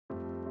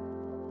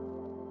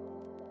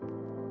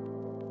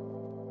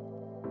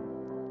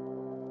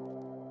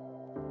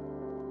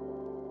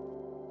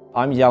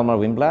I'm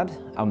Hjalmar.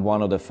 I'm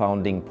one of the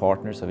founding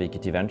partners of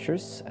EQT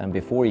Ventures, and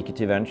before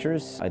EQT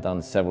Ventures I've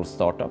done several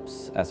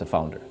startups as a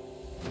founder.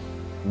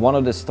 One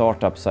of the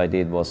startups I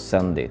did was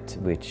Sendit,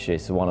 which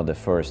is one of the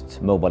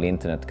first mobile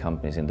internet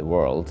companies in the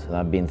world. And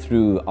I've been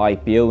through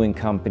IPOing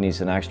companies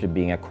and actually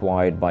being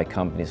acquired by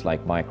companies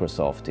like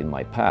Microsoft in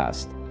my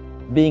past.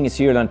 Being a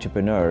serial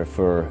entrepreneur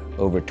for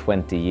over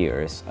 20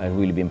 years, I've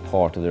really been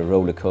part of the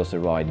roller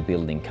coaster ride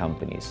building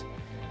companies.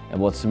 And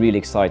what really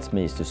excites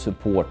me is to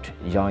support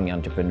young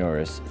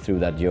entrepreneurs through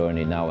that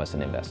journey now as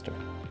an investor.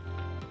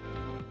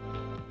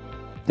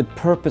 The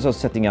purpose of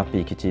setting up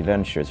EQT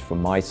Ventures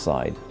from my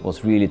side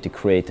was really to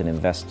create an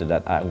investor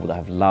that I would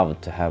have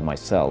loved to have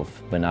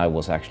myself when I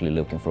was actually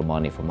looking for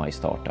money for my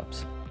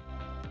startups.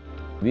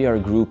 We are a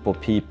group of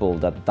people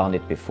that done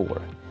it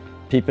before.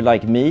 People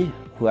like me,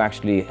 who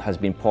actually has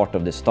been part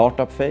of the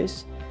startup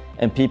phase,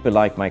 and people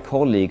like my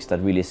colleagues that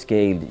really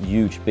scaled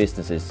huge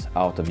businesses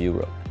out of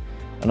Europe.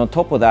 And on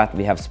top of that,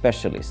 we have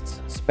specialists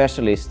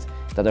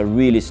that are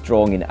really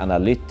strong in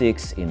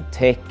analytics, in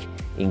tech,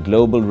 in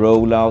global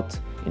rollout,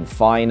 in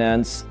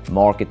finance,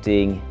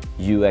 marketing,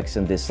 UX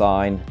and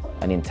design,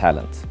 and in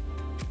talent.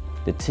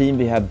 The team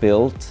we have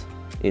built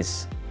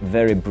is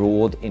very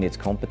broad in its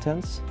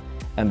competence,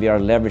 and we are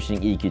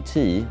leveraging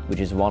EQT, which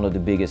is one of the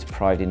biggest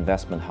private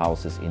investment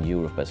houses in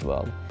Europe as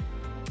well.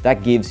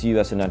 That gives you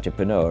as an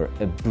entrepreneur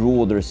a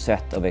broader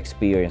set of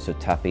experience to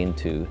tap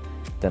into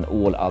than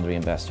all other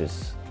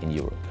investors in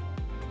Europe.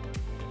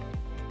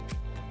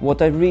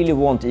 What I really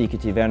want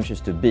EQT Ventures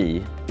to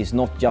be is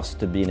not just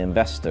to be an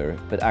investor,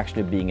 but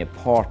actually being a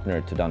partner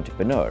to the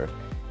entrepreneur,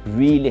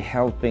 really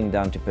helping the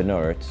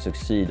entrepreneur to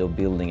succeed of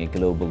building a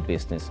global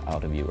business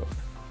out of Europe.